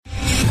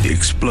The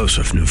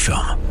explosive new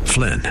film,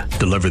 Flynn,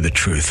 deliver the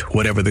truth,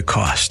 whatever the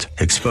cost,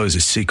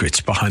 exposes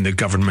secrets behind the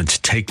government's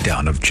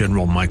takedown of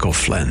General Michael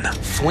Flynn.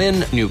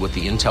 Flynn knew what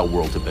the intel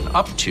world had been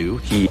up to.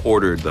 He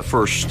ordered the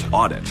first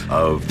audit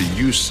of the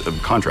use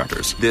of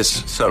contractors.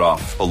 This set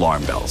off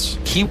alarm bells.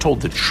 He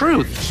told the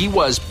truth. He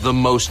was the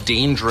most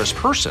dangerous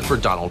person for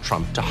Donald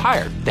Trump to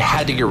hire. They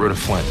had to get rid of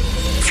Flynn.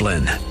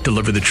 Flynn,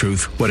 deliver the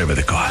truth, whatever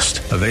the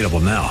cost. Available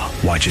now.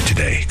 Watch it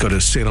today. Go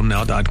to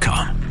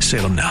salemnow.com.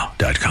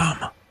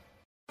 salemnow.com.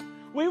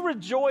 We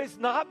rejoice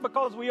not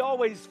because we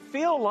always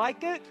feel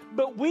like it,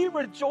 but we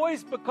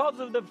rejoice because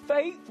of the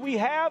faith we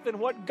have in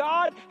what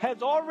God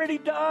has already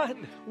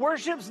done.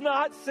 Worship's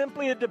not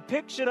simply a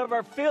depiction of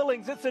our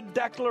feelings, it's a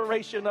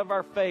declaration of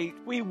our faith.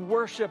 We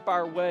worship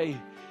our way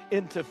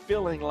into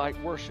feeling like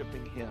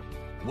worshiping Him.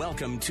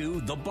 Welcome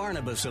to The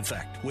Barnabas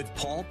Effect with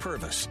Paul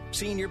Purvis,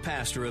 Senior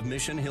Pastor of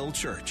Mission Hill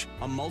Church,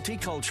 a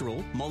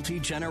multicultural,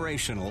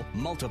 multi-generational,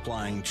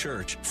 multiplying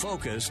church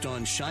focused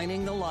on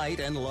shining the light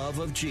and love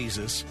of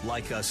Jesus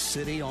like a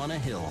city on a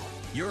hill.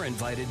 You're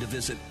invited to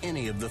visit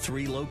any of the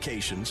 3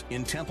 locations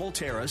in Temple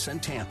Terrace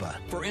and Tampa.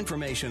 For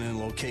information and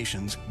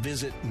locations,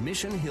 visit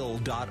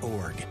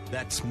missionhill.org.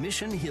 That's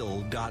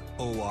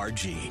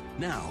missionhill.org.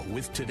 Now,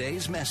 with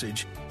today's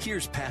message,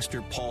 here's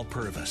Pastor Paul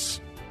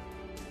Purvis.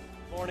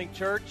 Morning,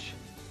 church.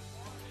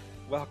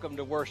 Welcome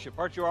to worship.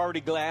 Aren't you already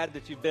glad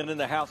that you've been in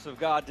the house of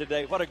God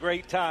today? What a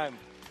great time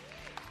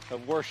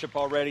of worship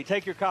already.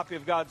 Take your copy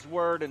of God's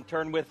Word and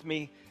turn with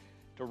me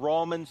to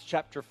Romans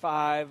chapter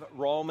 5.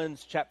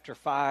 Romans chapter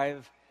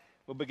 5.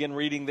 We'll begin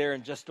reading there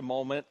in just a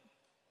moment.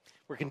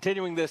 We're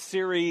continuing this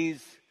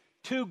series,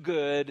 Too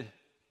Good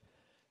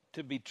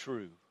to Be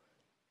True.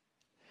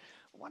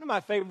 One of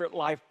my favorite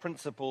life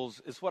principles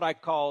is what I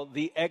call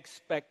the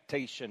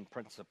expectation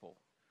principle.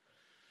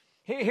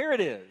 Here it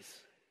is.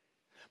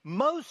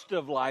 Most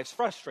of life's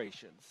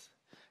frustrations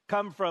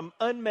come from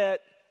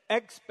unmet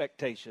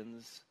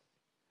expectations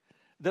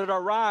that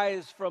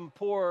arise from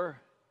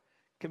poor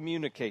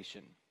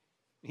communication.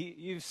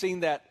 You've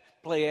seen that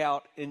play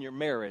out in your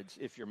marriage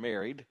if you're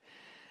married.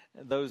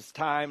 Those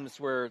times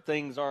where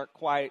things aren't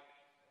quite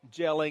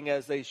gelling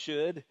as they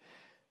should.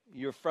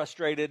 You're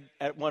frustrated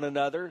at one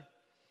another.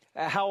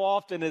 How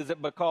often is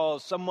it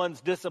because someone's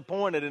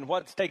disappointed in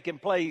what's taking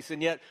place,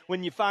 and yet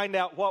when you find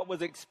out what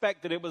was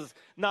expected, it was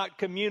not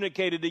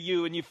communicated to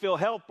you, and you feel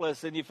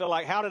helpless, and you feel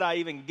like, how did I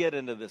even get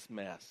into this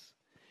mess?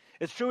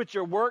 It's true at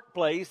your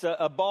workplace.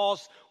 A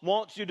boss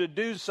wants you to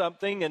do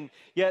something, and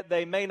yet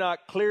they may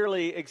not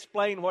clearly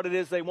explain what it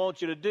is they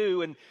want you to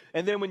do, and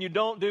then when you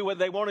don't do what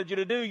they wanted you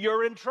to do,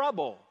 you're in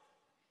trouble.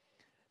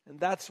 And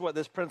that's what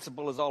this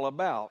principle is all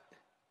about.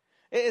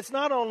 It's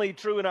not only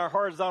true in our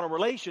horizontal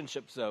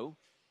relationships, though.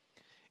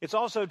 It's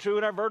also true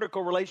in our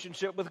vertical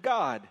relationship with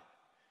God.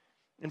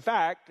 In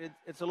fact,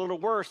 it's a little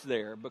worse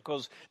there,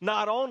 because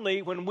not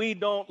only when we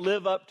don't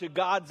live up to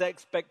God's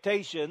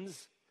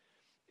expectations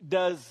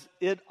does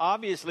it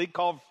obviously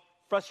cause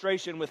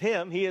frustration with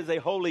Him. He is a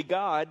holy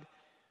God.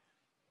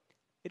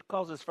 It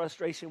causes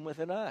frustration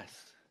within us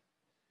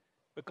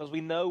because we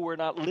know we're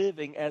not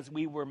living as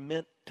we were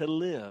meant to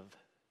live.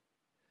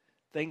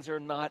 Things are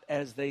not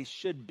as they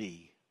should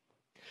be.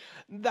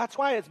 That's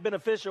why it's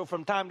beneficial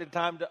from time to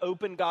time to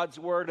open God's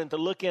Word and to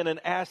look in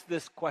and ask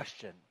this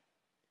question.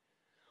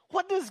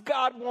 What does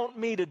God want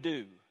me to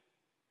do?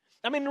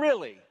 I mean,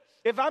 really,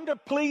 if I'm to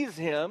please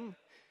Him,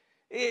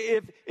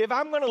 if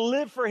I'm going to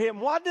live for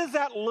Him, what does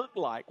that look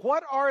like?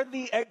 What are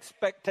the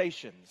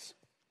expectations?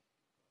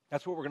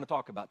 That's what we're going to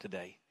talk about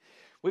today.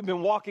 We've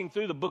been walking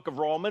through the book of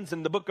Romans,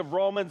 and the book of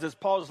Romans is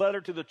Paul's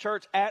letter to the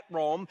church at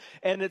Rome,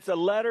 and it's a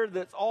letter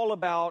that's all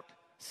about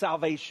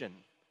salvation.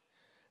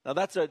 Now,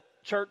 that's a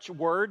church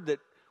word that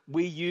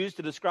we use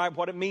to describe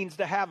what it means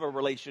to have a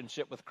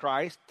relationship with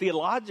Christ.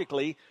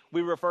 Theologically,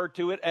 we refer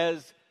to it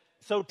as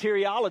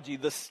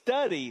soteriology, the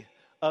study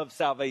of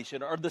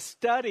salvation, or the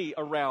study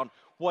around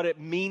what it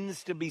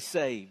means to be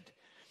saved.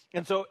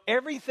 And so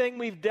everything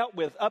we've dealt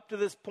with up to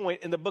this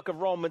point in the book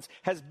of Romans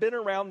has been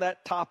around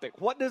that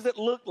topic. What does it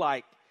look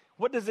like?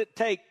 What does it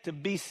take to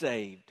be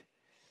saved?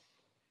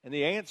 And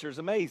the answer is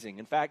amazing.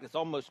 In fact, it's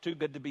almost too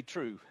good to be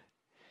true.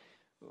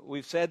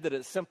 We've said that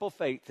it's simple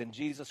faith in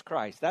Jesus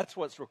Christ. That's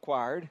what's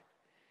required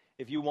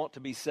if you want to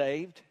be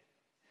saved.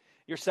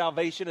 Your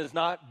salvation is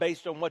not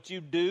based on what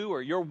you do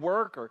or your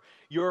work or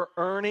your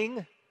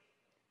earning.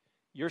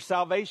 Your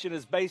salvation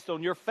is based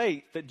on your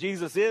faith that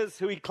Jesus is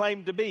who He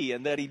claimed to be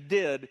and that He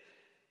did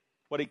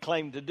what He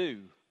claimed to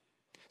do.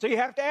 So you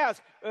have to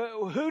ask,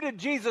 who did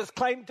Jesus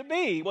claim to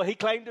be? Well, He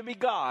claimed to be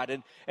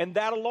God, and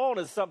that alone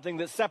is something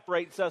that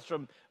separates us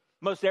from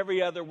most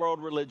every other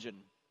world religion.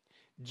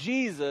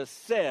 Jesus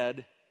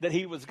said that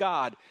He was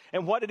God.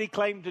 And what did He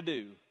claim to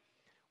do?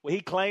 Well,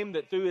 He claimed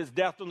that through His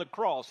death on the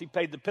cross, He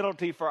paid the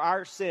penalty for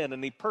our sin,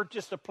 and He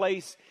purchased a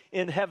place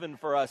in heaven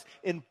for us,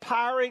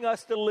 empowering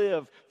us to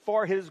live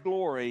for His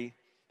glory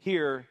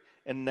here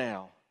and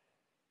now.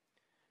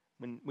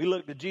 When we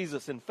look to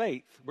Jesus in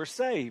faith, we're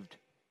saved.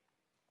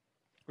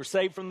 We're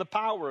saved from the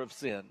power of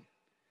sin.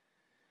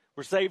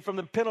 We're saved from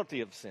the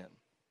penalty of sin.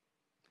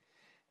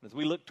 As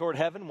we look toward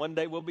heaven, one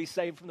day we'll be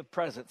saved from the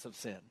presence of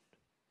sin.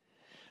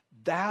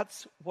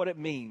 That's what it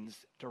means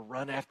to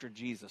run after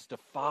Jesus, to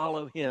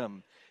follow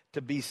him,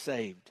 to be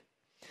saved.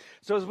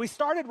 So as we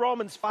started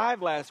Romans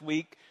 5 last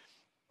week,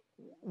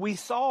 we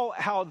saw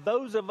how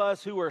those of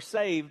us who are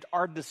saved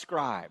are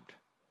described.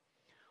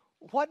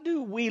 What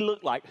do we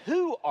look like?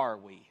 Who are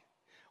we?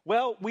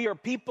 Well, we are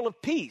people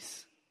of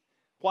peace.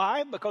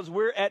 Why? Because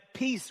we're at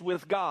peace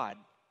with God.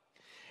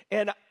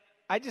 And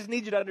I just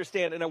need you to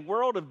understand, in a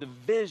world of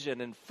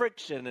division and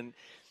friction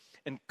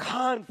and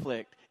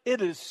conflict,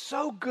 it is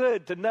so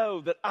good to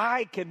know that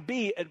I can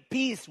be at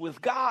peace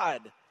with God.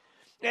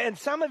 And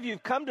some of you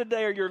have come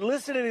today, or you're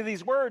listening to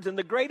these words, and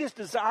the greatest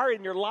desire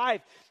in your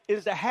life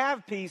is to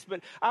have peace.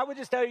 But I would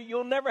just tell you,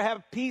 you'll never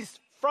have peace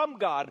from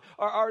God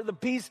or the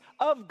peace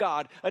of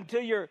God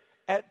until you're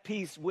at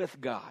peace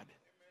with God.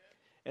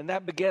 And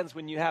that begins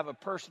when you have a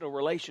personal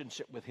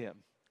relationship with him.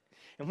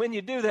 And when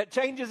you do, that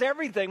changes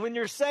everything. When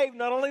you're saved,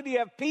 not only do you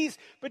have peace,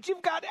 but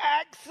you've got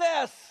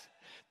access.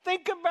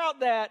 Think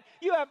about that.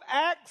 You have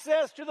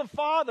access to the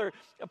Father.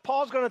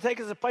 Paul's going to take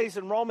us a place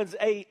in Romans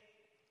 8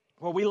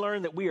 where we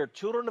learn that we are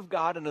children of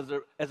God, and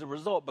as a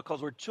result,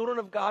 because we're children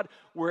of God,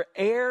 we're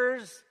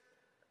heirs.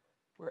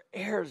 We're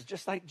heirs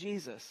just like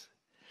Jesus.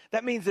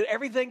 That means that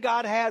everything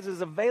God has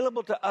is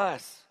available to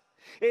us.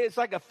 It's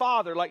like a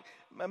father, like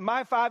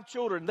my 5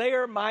 children, they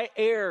are my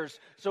heirs.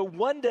 So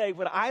one day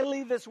when I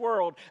leave this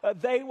world,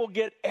 they will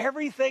get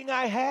everything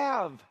I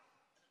have.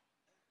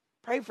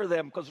 Pray for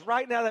them, because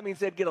right now that means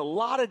they'd get a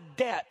lot of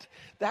debt.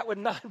 That would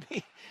not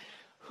be,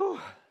 whew.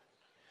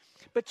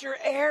 But you're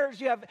heirs,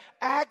 you have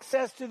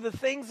access to the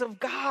things of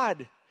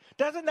God.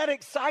 Doesn't that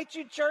excite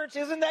you, church?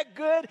 Isn't that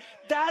good?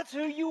 That's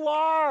who you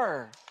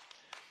are.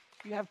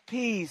 You have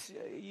peace,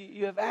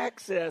 you have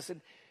access, and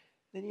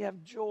then you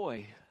have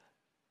joy.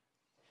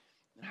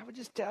 And I would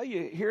just tell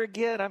you, here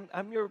again,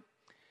 I'm your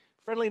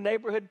friendly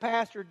neighborhood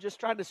pastor, just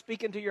trying to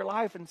speak into your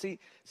life and say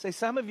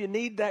some of you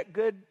need that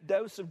good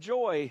dose of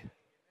joy.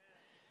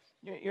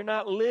 You're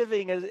not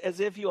living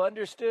as if you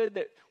understood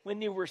that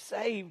when you were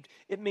saved,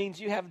 it means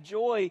you have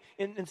joy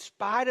in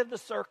spite of the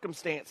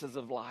circumstances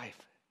of life,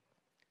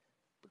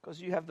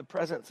 because you have the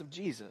presence of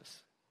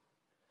Jesus.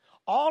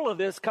 All of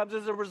this comes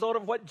as a result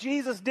of what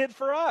Jesus did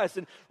for us.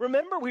 And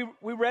remember, we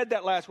read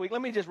that last week.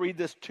 Let me just read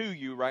this to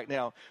you right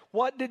now.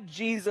 What did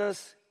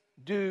Jesus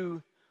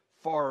do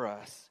for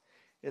us?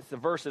 It's the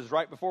verses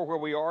right before where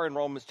we are in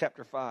Romans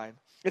chapter 5.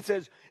 It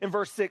says in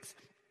verse 6,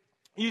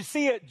 you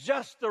see at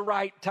just the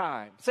right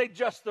time. Say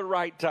just the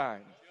right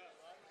time.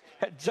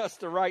 At just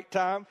the right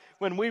time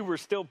when we were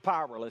still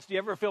powerless. Do you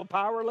ever feel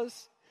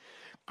powerless?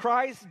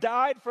 Christ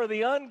died for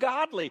the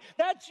ungodly.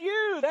 That's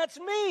you. That's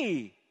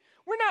me.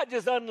 We're not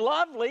just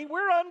unlovely.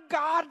 We're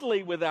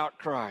ungodly without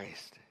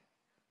Christ.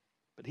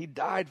 But he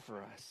died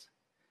for us.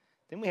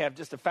 Then we have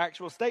just a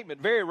factual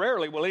statement. Very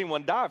rarely will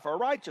anyone die for a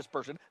righteous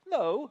person.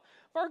 No,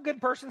 for a good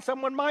person,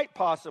 someone might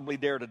possibly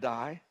dare to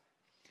die.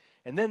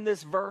 And then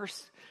this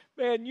verse,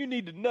 man, you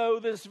need to know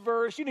this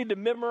verse. You need to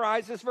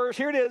memorize this verse.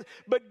 Here it is.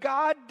 But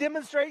God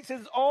demonstrates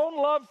his own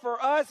love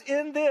for us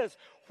in this.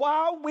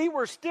 While we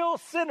were still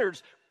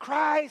sinners,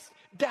 Christ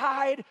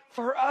died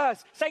for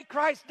us. Say,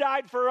 Christ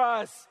died for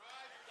us.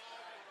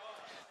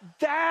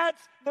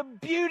 That's the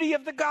beauty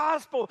of the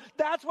gospel.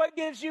 That's what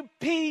gives you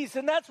peace,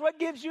 and that's what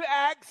gives you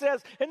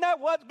access, and that's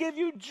what gives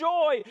you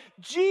joy.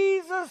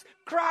 Jesus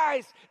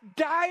Christ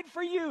died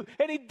for you,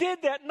 and he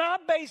did that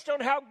not based on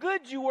how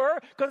good you were,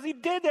 because he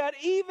did that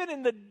even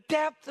in the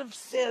depth of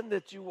sin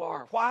that you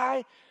are.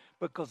 Why?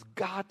 Because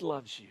God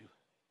loves you.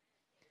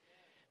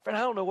 Friend,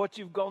 I don't know what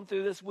you've gone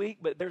through this week,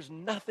 but there's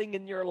nothing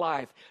in your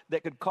life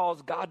that could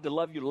cause God to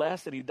love you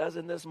less than he does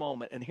in this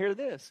moment. And hear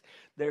this,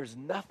 there's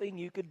nothing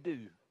you could do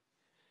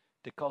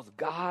to cause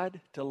God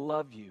to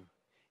love you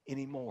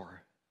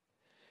anymore.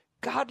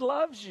 God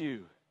loves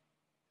you.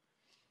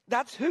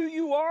 That's who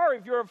you are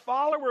if you're a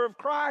follower of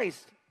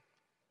Christ.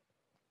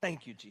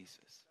 Thank you, Jesus.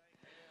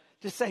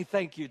 Just say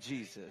thank you,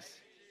 Jesus.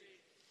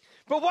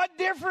 But what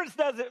difference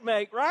does it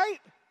make, right?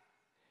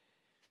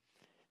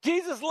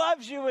 Jesus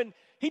loves you and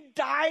he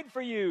died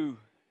for you.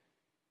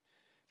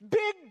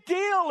 Big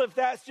deal if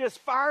that's just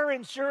fire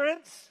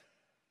insurance.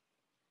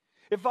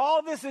 If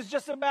all this is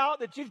just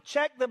about that you've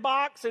checked the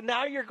box and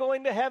now you're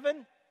going to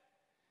heaven,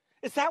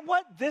 is that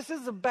what this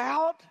is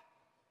about?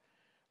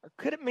 Or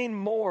could it mean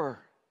more?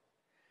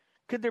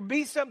 Could there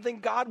be something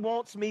God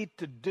wants me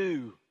to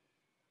do?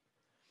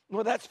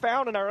 Well, that's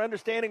found in our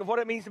understanding of what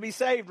it means to be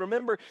saved.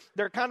 Remember,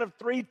 there are kind of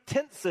 3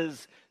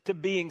 tenses to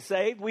being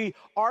saved. We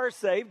are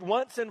saved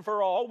once and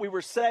for all. We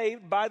were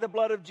saved by the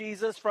blood of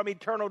Jesus from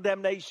eternal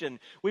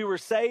damnation. We were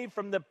saved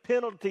from the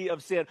penalty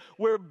of sin.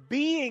 We're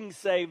being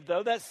saved,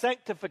 though. That's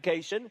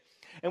sanctification.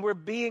 And we're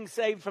being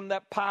saved from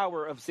that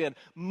power of sin.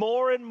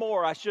 More and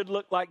more, I should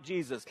look like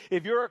Jesus.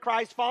 If you're a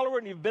Christ follower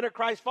and you've been a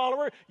Christ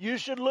follower, you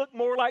should look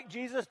more like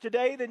Jesus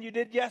today than you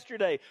did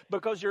yesterday,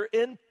 because you're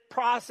in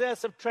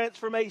process of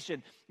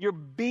transformation. You're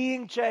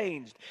being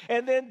changed.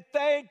 And then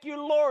thank you,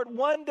 Lord.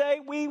 One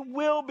day we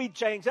will be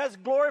changed. That's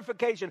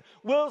glorification.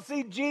 We'll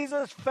see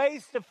Jesus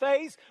face to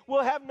face.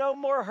 We'll have no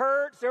more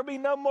hurts. There'll be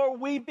no more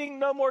weeping,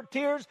 no more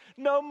tears,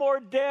 no more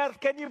death.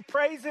 Can you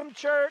praise him,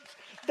 church?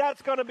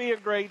 That's going to be a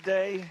great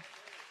day.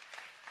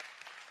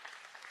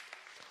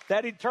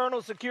 That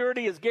eternal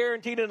security is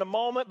guaranteed in a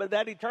moment, but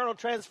that eternal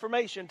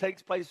transformation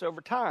takes place over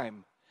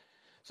time.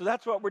 So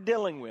that's what we're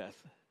dealing with.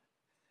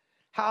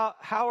 How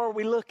are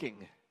we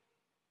looking?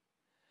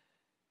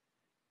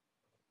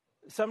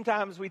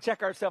 Sometimes we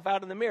check ourselves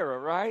out in the mirror,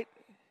 right?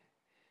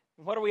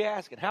 What are we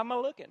asking? How am I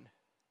looking?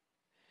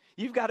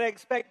 You've got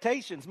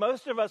expectations.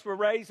 Most of us were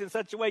raised in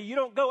such a way you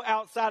don't go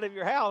outside of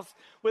your house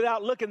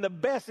without looking the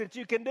best that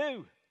you can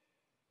do.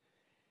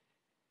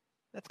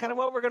 That's kind of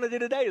what we're going to do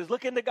today, is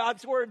look into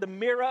God's Word, the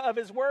mirror of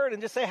His Word,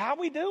 and just say, how are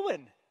we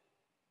doing?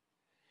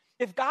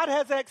 If God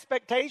has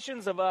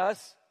expectations of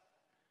us,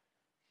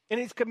 and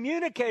He's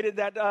communicated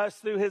that to us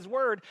through His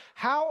Word,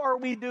 how are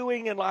we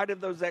doing in light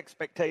of those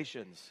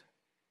expectations?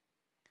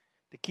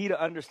 The key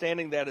to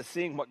understanding that is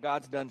seeing what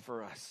God's done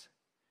for us.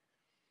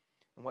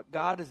 And what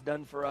God has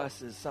done for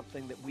us is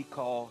something that we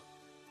call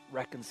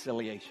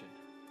reconciliation.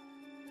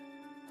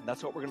 And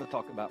that's what we're going to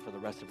talk about for the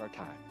rest of our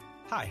time.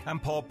 Hi, I'm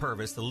Paul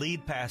Purvis, the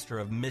lead pastor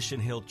of Mission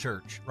Hill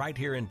Church, right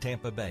here in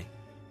Tampa Bay.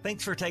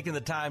 Thanks for taking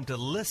the time to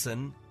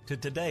listen to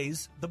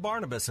today's The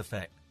Barnabas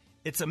Effect.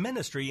 It's a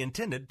ministry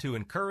intended to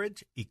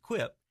encourage,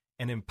 equip,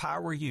 and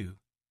empower you.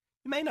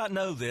 You may not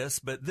know this,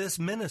 but this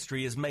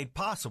ministry is made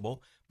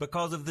possible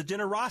because of the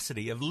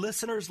generosity of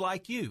listeners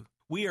like you.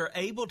 We are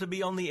able to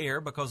be on the air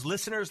because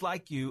listeners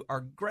like you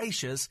are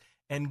gracious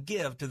and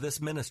give to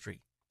this ministry.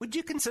 Would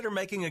you consider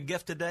making a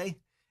gift today?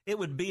 It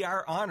would be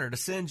our honor to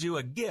send you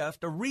a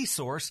gift, a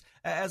resource,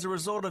 as a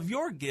result of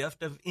your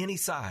gift of any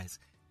size.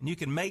 And you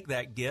can make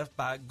that gift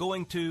by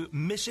going to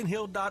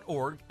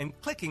missionhill.org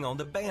and clicking on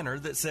the banner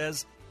that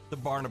says The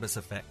Barnabas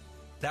Effect.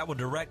 That will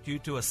direct you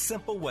to a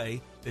simple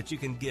way that you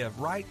can give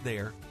right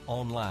there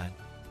online.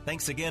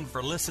 Thanks again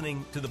for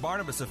listening to The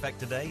Barnabas Effect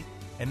today.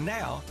 And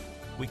now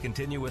we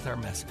continue with our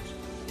message.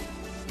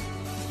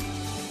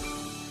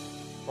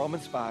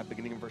 Romans 5,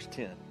 beginning in verse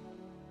 10.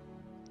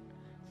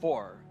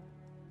 For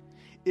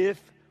if,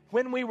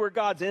 when we were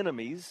God's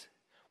enemies,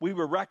 we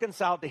were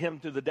reconciled to Him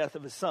through the death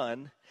of His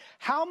Son,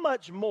 how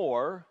much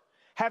more,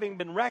 having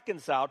been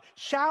reconciled,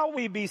 shall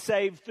we be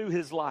saved through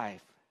His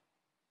life?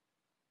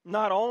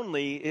 Not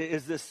only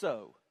is this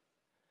so,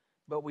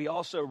 but we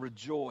also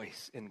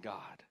rejoice in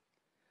God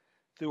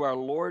through our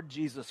Lord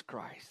Jesus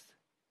Christ,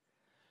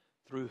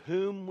 through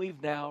whom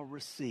we've now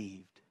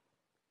received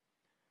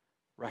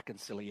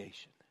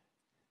reconciliation.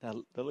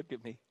 Now look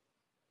at me.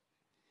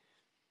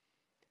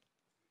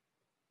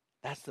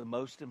 That's the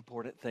most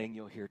important thing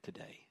you'll hear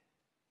today.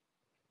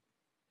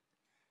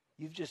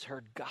 You've just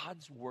heard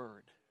God's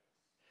Word.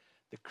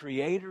 The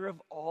Creator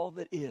of all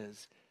that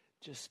is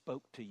just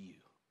spoke to you.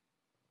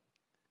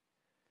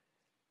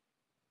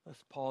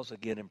 Let's pause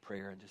again in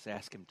prayer and just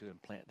ask Him to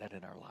implant that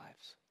in our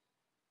lives.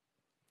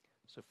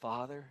 So,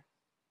 Father,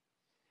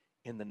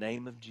 in the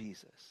name of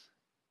Jesus,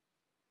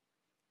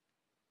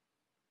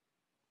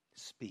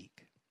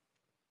 speak.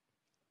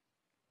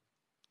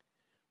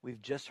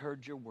 We've just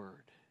heard your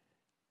word.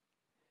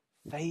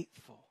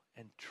 Faithful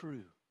and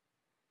true.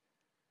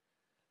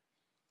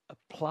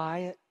 Apply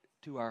it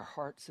to our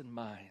hearts and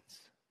minds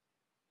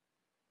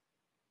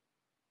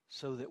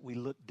so that we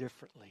look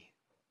differently,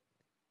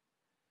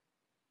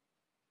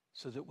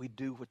 so that we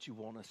do what you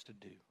want us to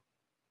do.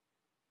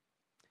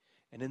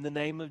 And in the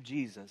name of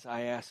Jesus,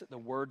 I ask that the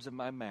words of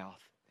my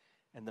mouth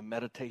and the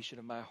meditation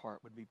of my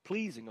heart would be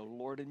pleasing, O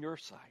Lord, in your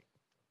sight,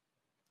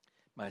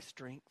 my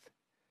strength,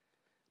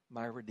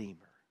 my Redeemer.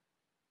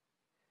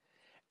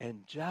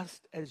 And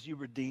just as you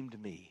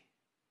redeemed me,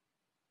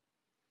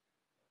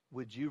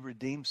 would you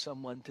redeem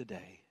someone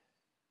today,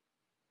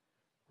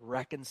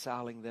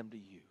 reconciling them to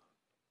you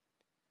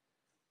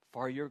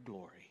for your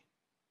glory,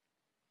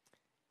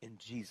 in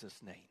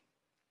Jesus' name,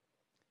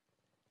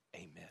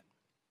 amen.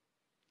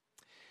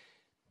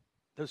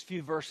 Those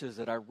few verses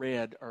that I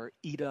read are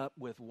eat up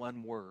with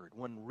one word,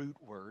 one root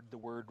word, the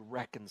word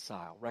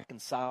reconcile.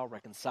 Reconcile,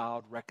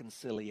 reconciled,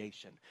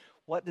 reconciliation.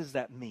 What does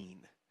that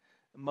mean?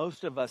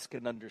 Most of us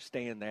can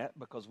understand that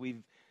because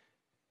we've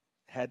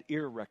had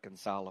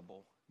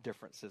irreconcilable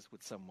differences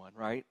with someone,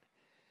 right?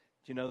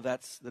 Do you know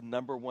that's the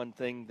number one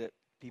thing that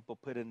people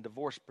put in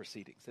divorce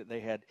proceedings, that they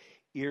had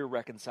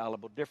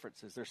irreconcilable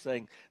differences. They're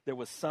saying there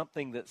was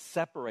something that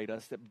separated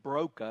us, that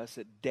broke us,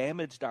 it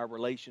damaged our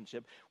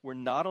relationship. We're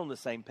not on the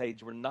same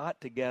page. We're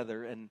not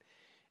together, and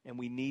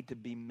we need to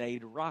be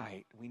made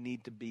right. We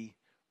need to be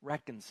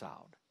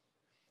reconciled.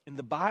 In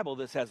the Bible,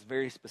 this has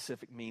very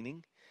specific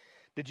meaning.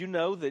 Did you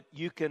know that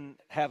you can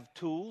have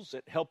tools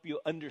that help you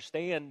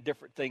understand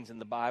different things in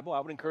the Bible? I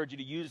would encourage you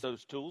to use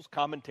those tools,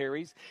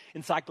 commentaries,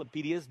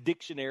 encyclopedias,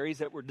 dictionaries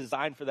that were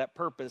designed for that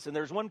purpose. And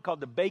there's one called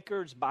the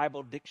Baker's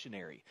Bible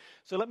Dictionary.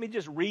 So let me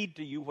just read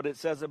to you what it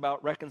says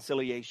about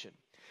reconciliation.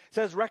 It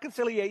says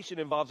reconciliation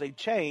involves a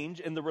change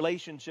in the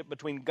relationship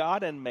between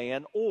God and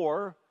man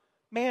or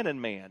man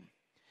and man.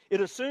 It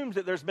assumes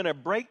that there's been a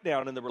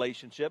breakdown in the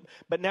relationship,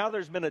 but now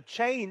there's been a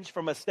change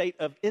from a state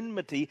of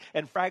enmity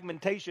and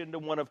fragmentation to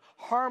one of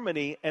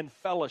harmony and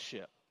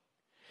fellowship.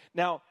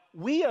 Now,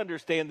 we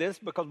understand this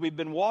because we've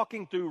been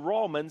walking through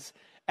Romans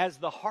as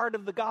the heart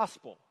of the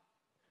gospel.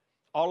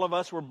 All of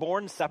us were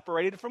born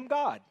separated from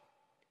God.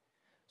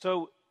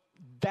 So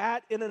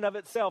that in and of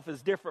itself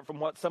is different from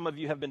what some of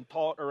you have been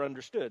taught or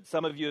understood.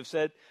 Some of you have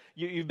said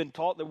you've been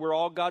taught that we're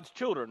all God's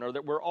children or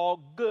that we're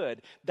all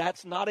good.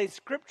 That's not a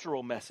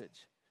scriptural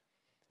message.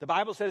 The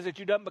Bible says that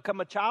you don't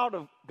become a child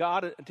of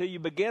God until you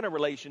begin a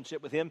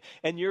relationship with him,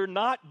 and you're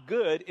not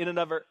good in and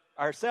of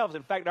ourselves.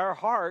 In fact, our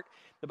heart,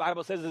 the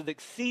Bible says, is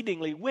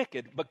exceedingly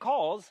wicked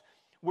because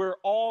we're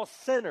all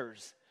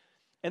sinners.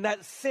 And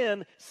that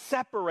sin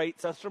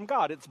separates us from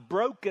God. It's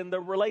broken the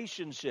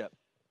relationship.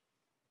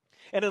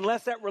 And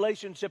unless that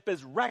relationship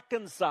is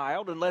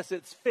reconciled, unless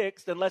it's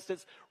fixed, unless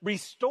it's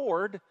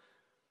restored,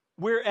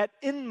 we're at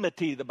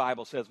enmity, the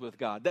Bible says, with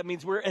God. That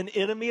means we're an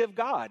enemy of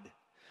God.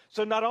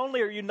 So not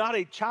only are you not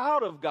a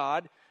child of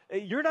God,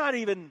 you're not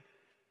even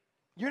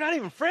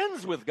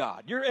friends with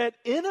God. You're at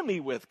enemy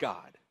with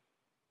God.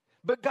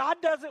 But God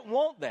doesn't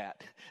want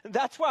that.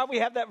 That's why we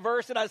have that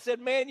verse, and I said,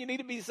 man, you need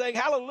to be saying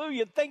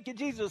hallelujah, thank you,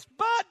 Jesus.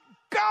 But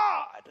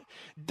God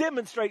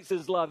demonstrates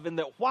his love in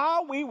that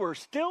while we were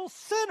still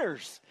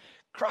sinners,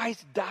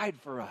 Christ died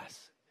for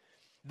us.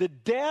 The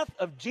death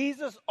of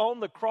Jesus on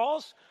the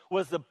cross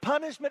was the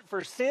punishment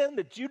for sin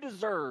that you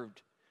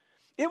deserved.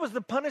 It was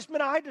the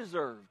punishment I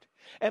deserved.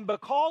 And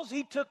because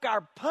he took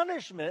our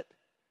punishment,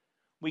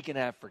 we can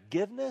have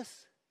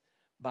forgiveness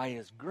by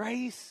his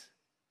grace,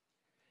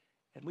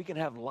 and we can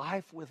have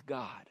life with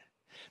God.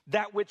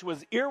 That which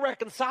was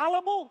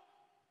irreconcilable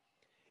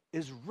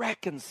is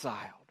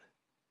reconciled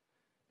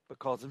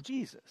because of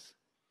Jesus.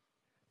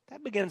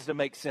 That begins to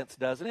make sense,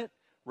 doesn't it?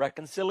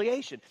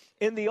 Reconciliation.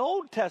 In the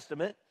Old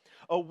Testament,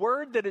 a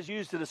word that is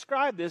used to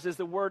describe this is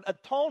the word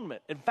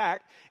atonement. In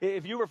fact,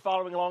 if you were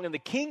following along in the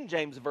King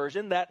James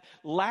Version, that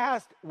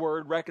last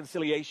word,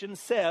 reconciliation,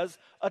 says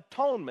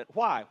atonement.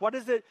 Why? What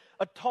is it?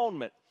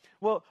 Atonement.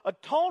 Well,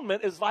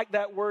 atonement is like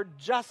that word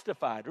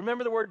justified.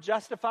 Remember the word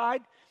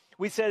justified?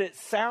 We said it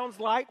sounds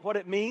like what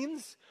it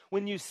means.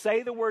 When you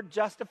say the word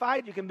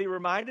justified, you can be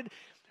reminded.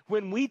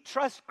 When we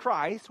trust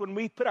Christ, when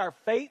we put our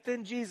faith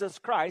in Jesus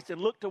Christ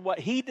and look to what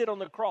he did on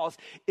the cross,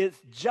 it's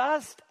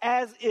just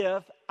as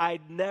if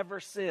I'd never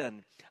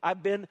sinned.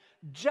 I've been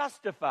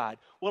justified.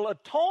 Well,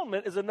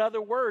 atonement is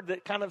another word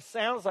that kind of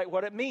sounds like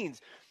what it means.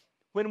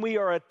 When we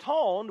are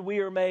atoned, we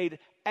are made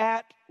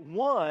at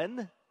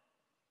one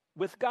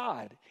with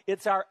God.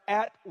 It's our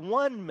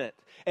at-one-ment.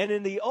 And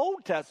in the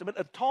Old Testament,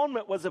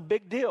 atonement was a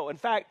big deal. In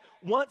fact,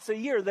 once a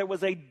year, there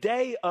was a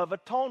day of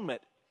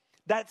atonement.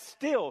 That's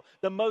still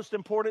the most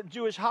important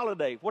Jewish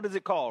holiday. What is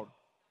it called?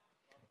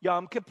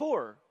 Yom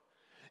Kippur.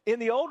 In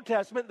the Old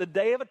Testament, the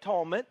Day of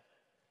Atonement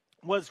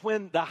was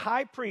when the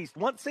high priest,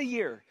 once a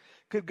year,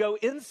 could go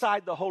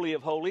inside the Holy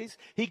of Holies.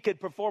 He could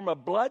perform a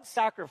blood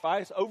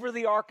sacrifice over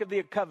the Ark of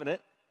the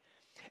Covenant,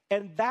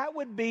 and that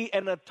would be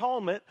an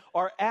atonement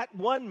or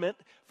at-one-ment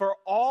for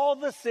all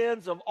the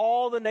sins of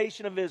all the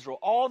nation of Israel,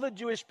 all the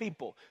Jewish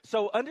people.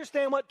 So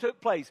understand what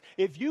took place.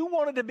 If you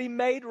wanted to be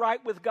made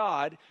right with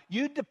God,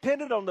 you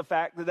depended on the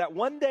fact that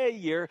one day a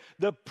year,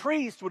 the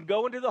priest would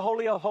go into the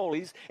Holy of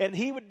Holies and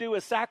he would do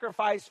a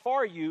sacrifice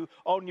for you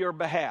on your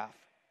behalf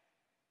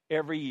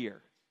every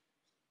year.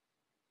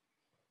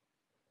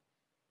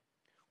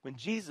 When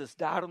Jesus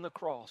died on the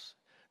cross,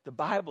 the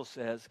Bible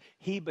says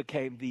he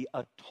became the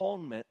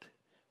atonement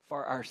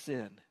for our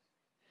sin.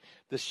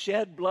 The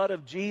shed blood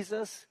of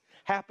Jesus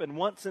happened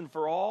once and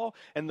for all,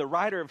 and the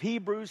writer of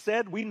Hebrews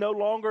said we no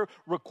longer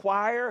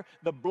require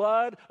the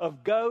blood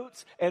of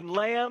goats and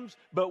lambs,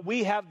 but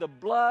we have the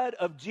blood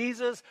of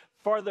Jesus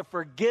for the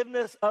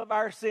forgiveness of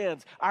our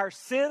sins. Our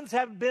sins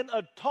have been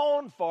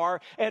atoned for,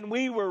 and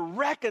we were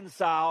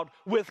reconciled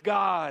with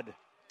God.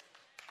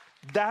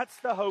 That's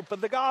the hope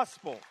of the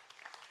gospel.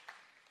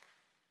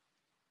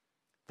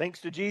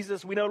 Thanks to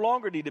Jesus, we no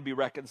longer need to be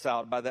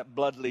reconciled by that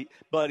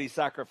bloody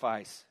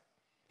sacrifice.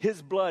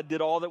 His blood did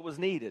all that was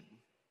needed.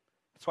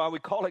 That's why we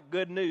call it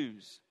good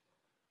news.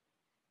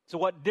 So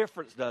what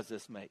difference does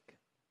this make?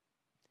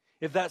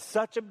 If that's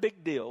such a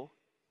big deal,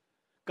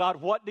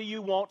 God, what do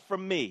you want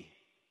from me?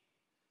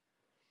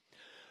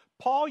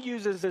 Paul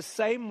uses this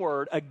same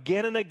word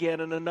again and again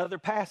in another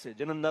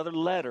passage, in another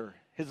letter,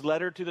 his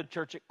letter to the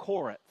church at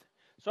Corinth.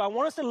 So I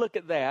want us to look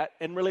at that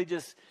and really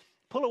just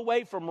pull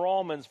away from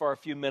Romans for a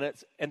few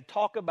minutes and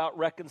talk about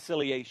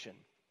reconciliation.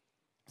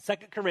 2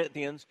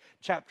 Corinthians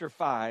chapter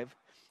 5.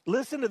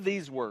 Listen to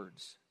these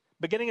words,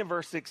 beginning in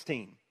verse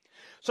 16.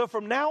 So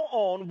from now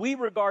on, we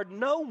regard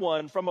no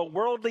one from a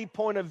worldly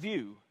point of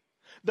view.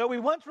 Though we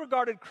once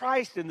regarded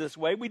Christ in this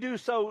way, we do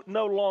so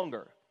no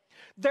longer.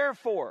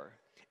 Therefore,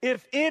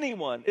 if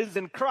anyone is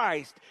in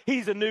Christ,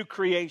 he's a new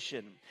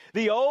creation.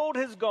 The old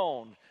has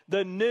gone,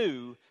 the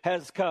new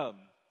has come.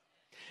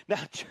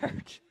 Now,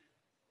 church,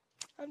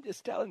 I'm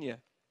just telling you,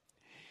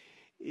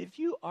 if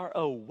you are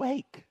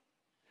awake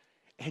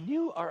and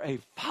you are a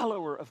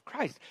follower of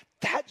Christ,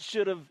 that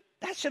should have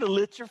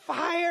lit your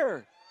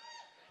fire.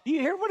 Do you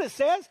hear what it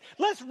says?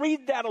 Let's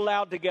read that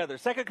aloud together.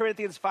 2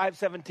 Corinthians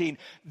 5:17.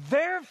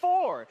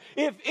 Therefore,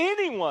 if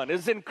anyone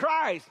is in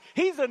Christ,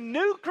 he's a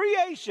new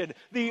creation.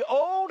 The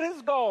old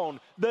has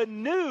gone, the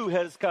new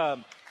has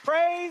come.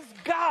 Praise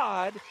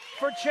God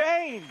for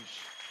change.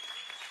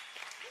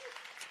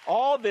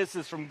 All this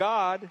is from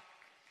God,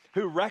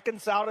 who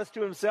reconciled us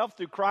to himself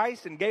through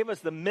Christ and gave us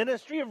the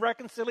ministry of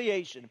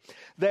reconciliation.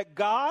 That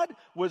God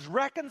was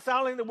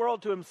reconciling the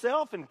world to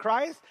himself in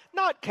Christ,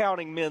 not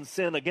counting men's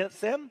sin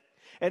against them.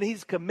 And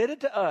he's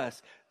committed to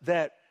us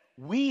that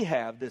we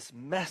have this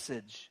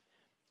message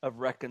of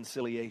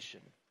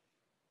reconciliation.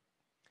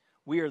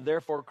 We are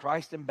therefore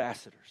Christ's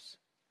ambassadors.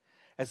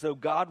 As though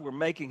God were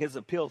making his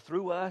appeal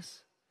through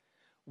us,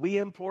 we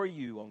implore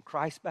you on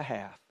Christ's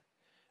behalf,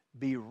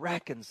 be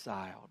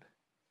reconciled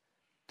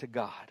to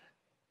God.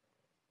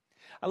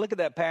 I look at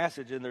that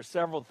passage and there's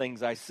several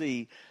things I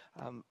see.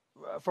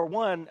 For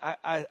one,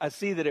 I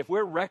see that if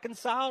we're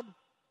reconciled,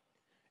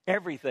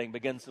 everything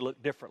begins to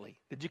look differently.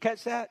 Did you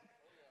catch that?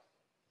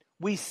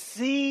 We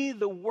see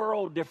the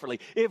world differently.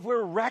 If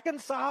we're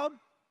reconciled,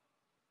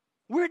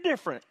 we're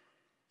different.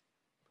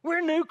 We're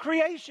a new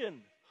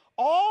creation.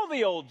 All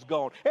the old's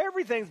gone.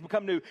 Everything's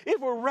become new. If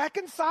we're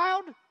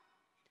reconciled,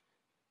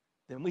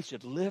 then we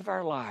should live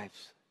our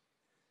lives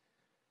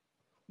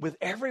with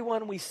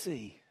everyone we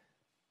see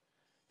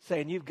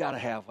saying, you've got to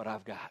have what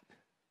I've got.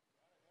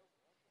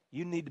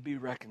 You need to be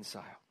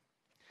reconciled.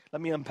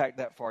 Let me unpack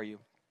that for you.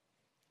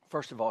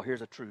 First of all,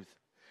 here's a truth.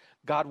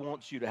 God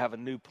wants you to have a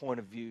new point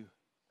of view.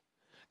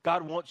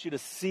 God wants you to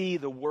see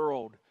the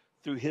world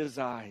through his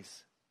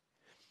eyes.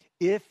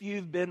 If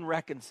you've been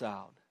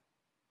reconciled,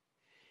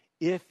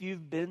 if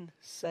you've been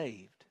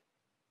saved,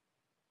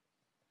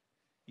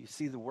 you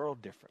see the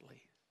world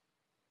differently.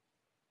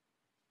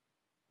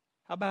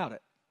 How about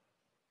it?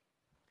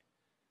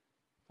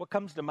 What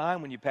comes to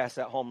mind when you pass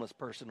that homeless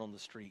person on the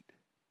street?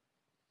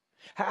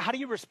 How do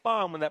you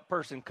respond when that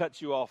person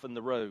cuts you off in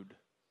the road?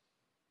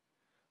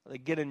 Or they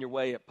get in your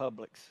way at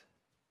Publix?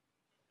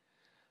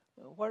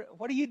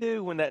 What do you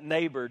do when that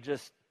neighbor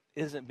just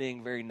isn't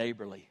being very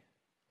neighborly?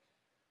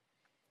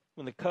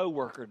 When the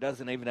coworker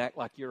doesn't even act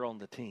like you're on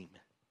the team?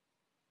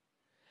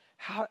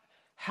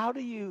 How do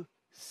you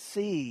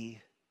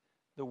see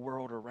the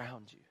world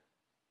around you?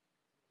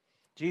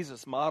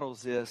 Jesus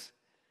models this.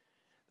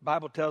 The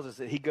Bible tells us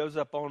that he goes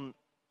up on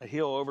a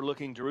hill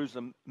overlooking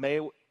Jerusalem, may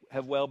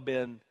have well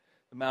been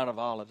the Mount of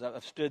Olives.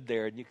 I've stood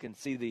there and you can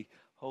see the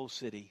whole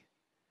city.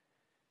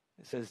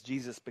 It says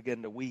Jesus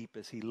began to weep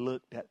as he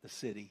looked at the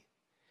city.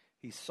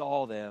 He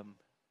saw them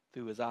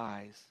through his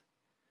eyes.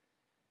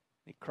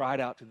 He cried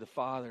out to the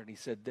Father and he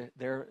said,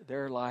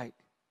 they're like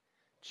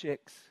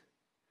chicks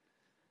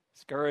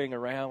scurrying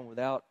around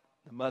without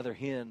the mother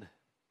hen.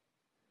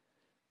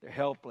 They're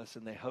helpless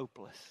and they're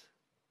hopeless.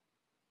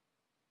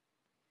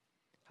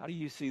 How do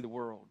you see the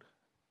world?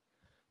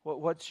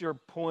 What's your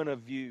point of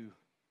view?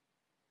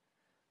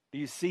 Do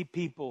you see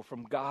people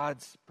from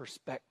God's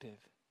perspective?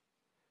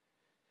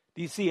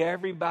 Do you see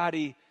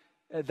everybody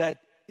that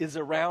is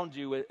around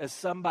you as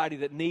somebody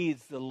that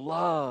needs the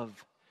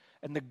love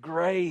and the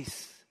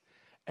grace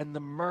and the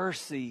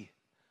mercy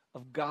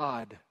of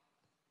God?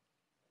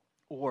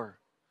 Or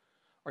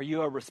are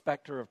you a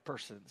respecter of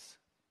persons?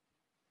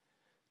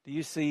 Do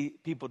you see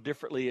people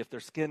differently if their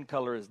skin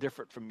color is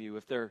different from you,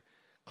 if their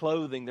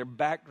clothing, their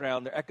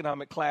background, their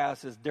economic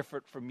class is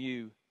different from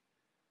you,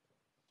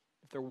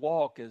 if their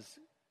walk is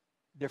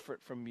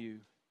different from you,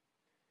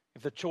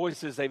 if the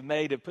choices they've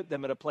made have put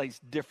them in a place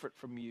different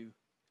from you?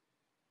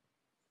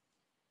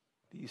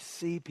 Do you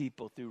see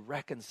people through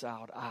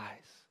reconciled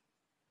eyes?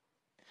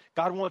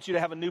 God wants you to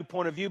have a new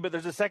point of view, but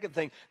there's a second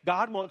thing.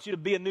 God wants you to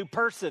be a new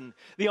person.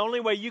 The only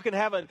way you can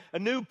have a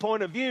new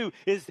point of view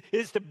is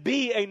to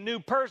be a new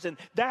person.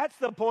 That's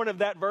the point of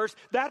that verse.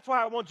 That's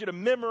why I want you to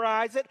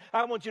memorize it.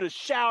 I want you to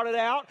shout it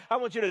out. I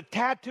want you to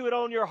tattoo it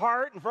on your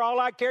heart. And for all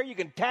I care, you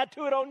can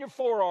tattoo it on your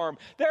forearm.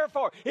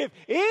 Therefore, if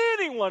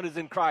anyone is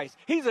in Christ,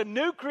 he's a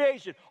new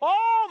creation.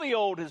 All the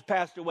old has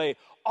passed away.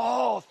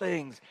 All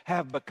things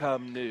have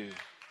become new.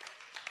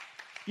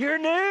 You're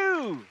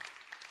new.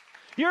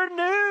 You're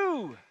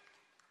new.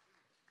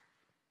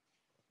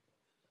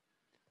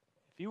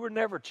 If you were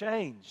never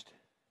changed,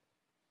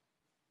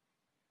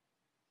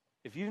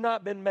 if you've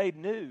not been made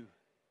new,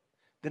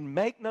 then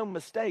make no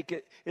mistake,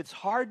 it's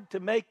hard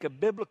to make a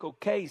biblical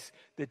case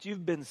that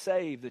you've been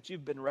saved, that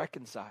you've been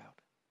reconciled.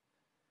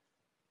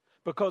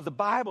 Because the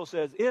Bible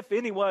says, if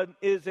anyone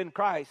is in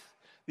Christ,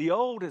 the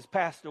old has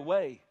passed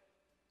away.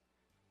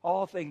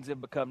 All things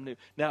have become new.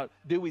 Now,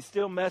 do we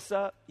still mess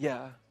up?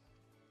 Yeah.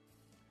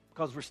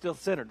 Because we're still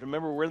sinners.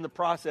 Remember, we're in the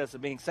process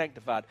of being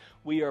sanctified.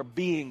 We are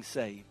being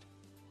saved.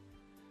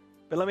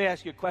 But let me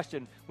ask you a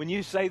question. When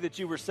you say that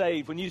you were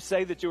saved, when you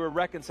say that you were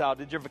reconciled,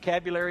 did your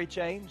vocabulary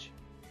change?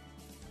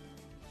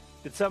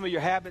 Did some of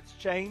your habits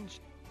change?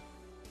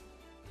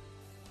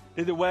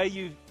 Did the way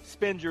you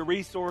spend your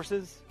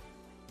resources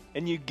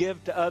and you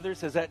give to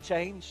others, has that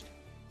changed?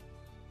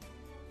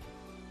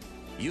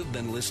 You've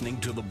been listening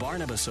to The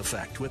Barnabas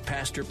Effect with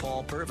Pastor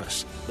Paul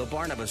Purvis. The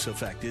Barnabas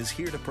Effect is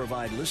here to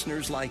provide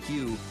listeners like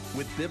you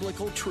with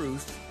biblical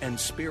truth and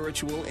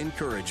spiritual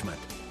encouragement.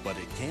 But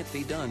it can't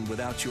be done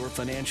without your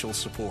financial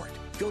support.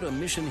 Go to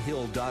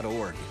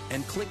missionhill.org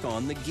and click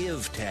on the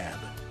Give tab.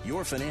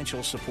 Your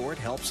financial support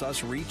helps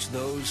us reach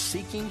those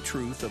seeking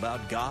truth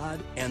about God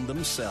and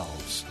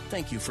themselves.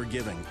 Thank you for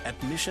giving at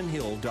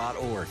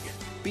missionhill.org.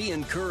 Be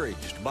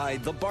encouraged by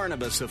The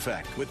Barnabas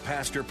Effect with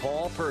Pastor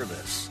Paul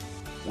Purvis.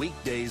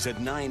 Weekdays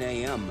at 9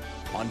 a.m.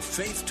 on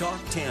Faith Talk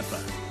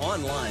Tampa.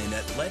 Online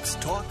at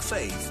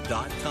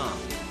letstalkfaith.com.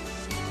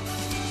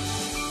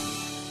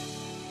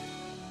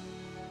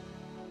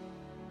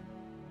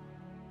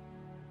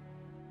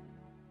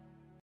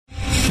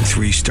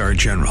 Three-star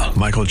General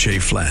Michael J.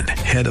 Flynn,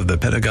 head of the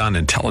Pentagon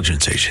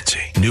Intelligence Agency,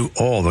 knew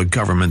all the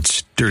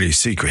government's dirty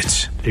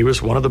secrets. He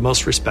was one of the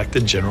most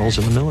respected generals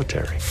in the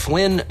military.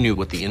 Flynn knew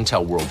what the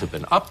intel world had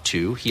been up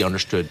to. He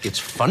understood its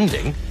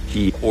funding.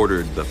 He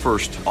ordered the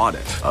first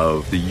audit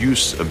of the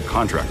use of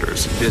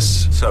contractors.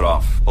 This set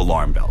off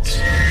alarm bells.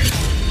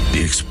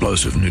 The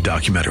explosive new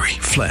documentary,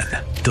 Flynn,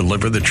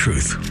 Deliver the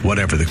Truth,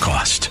 Whatever the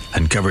Cost,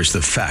 uncovers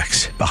the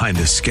facts behind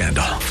this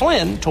scandal.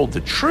 Flynn told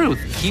the truth.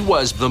 He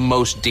was the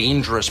most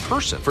dangerous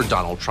person for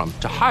Donald Trump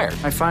to hire.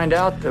 I find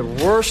out the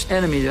worst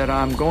enemy that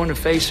I'm going to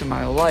face in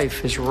my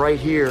life is right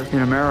here in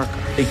America.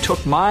 They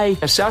took my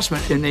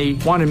assessment and they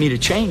wanted me to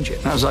change it.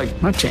 And I was like,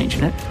 I'm not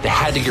changing it. They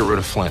had to get rid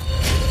of Flynn.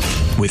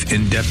 With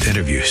in-depth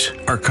interviews,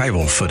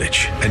 archival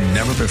footage, and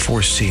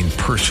never-before-seen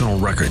personal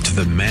records of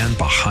the man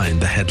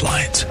behind the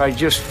headlines. I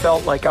just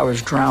felt like I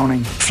was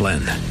drowning.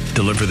 Flynn,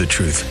 Deliver the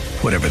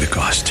Truth, Whatever the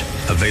Cost.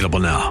 Available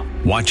now.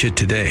 Watch it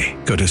today.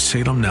 Go to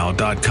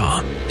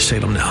salemnow.com.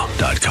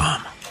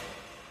 salemnow.com.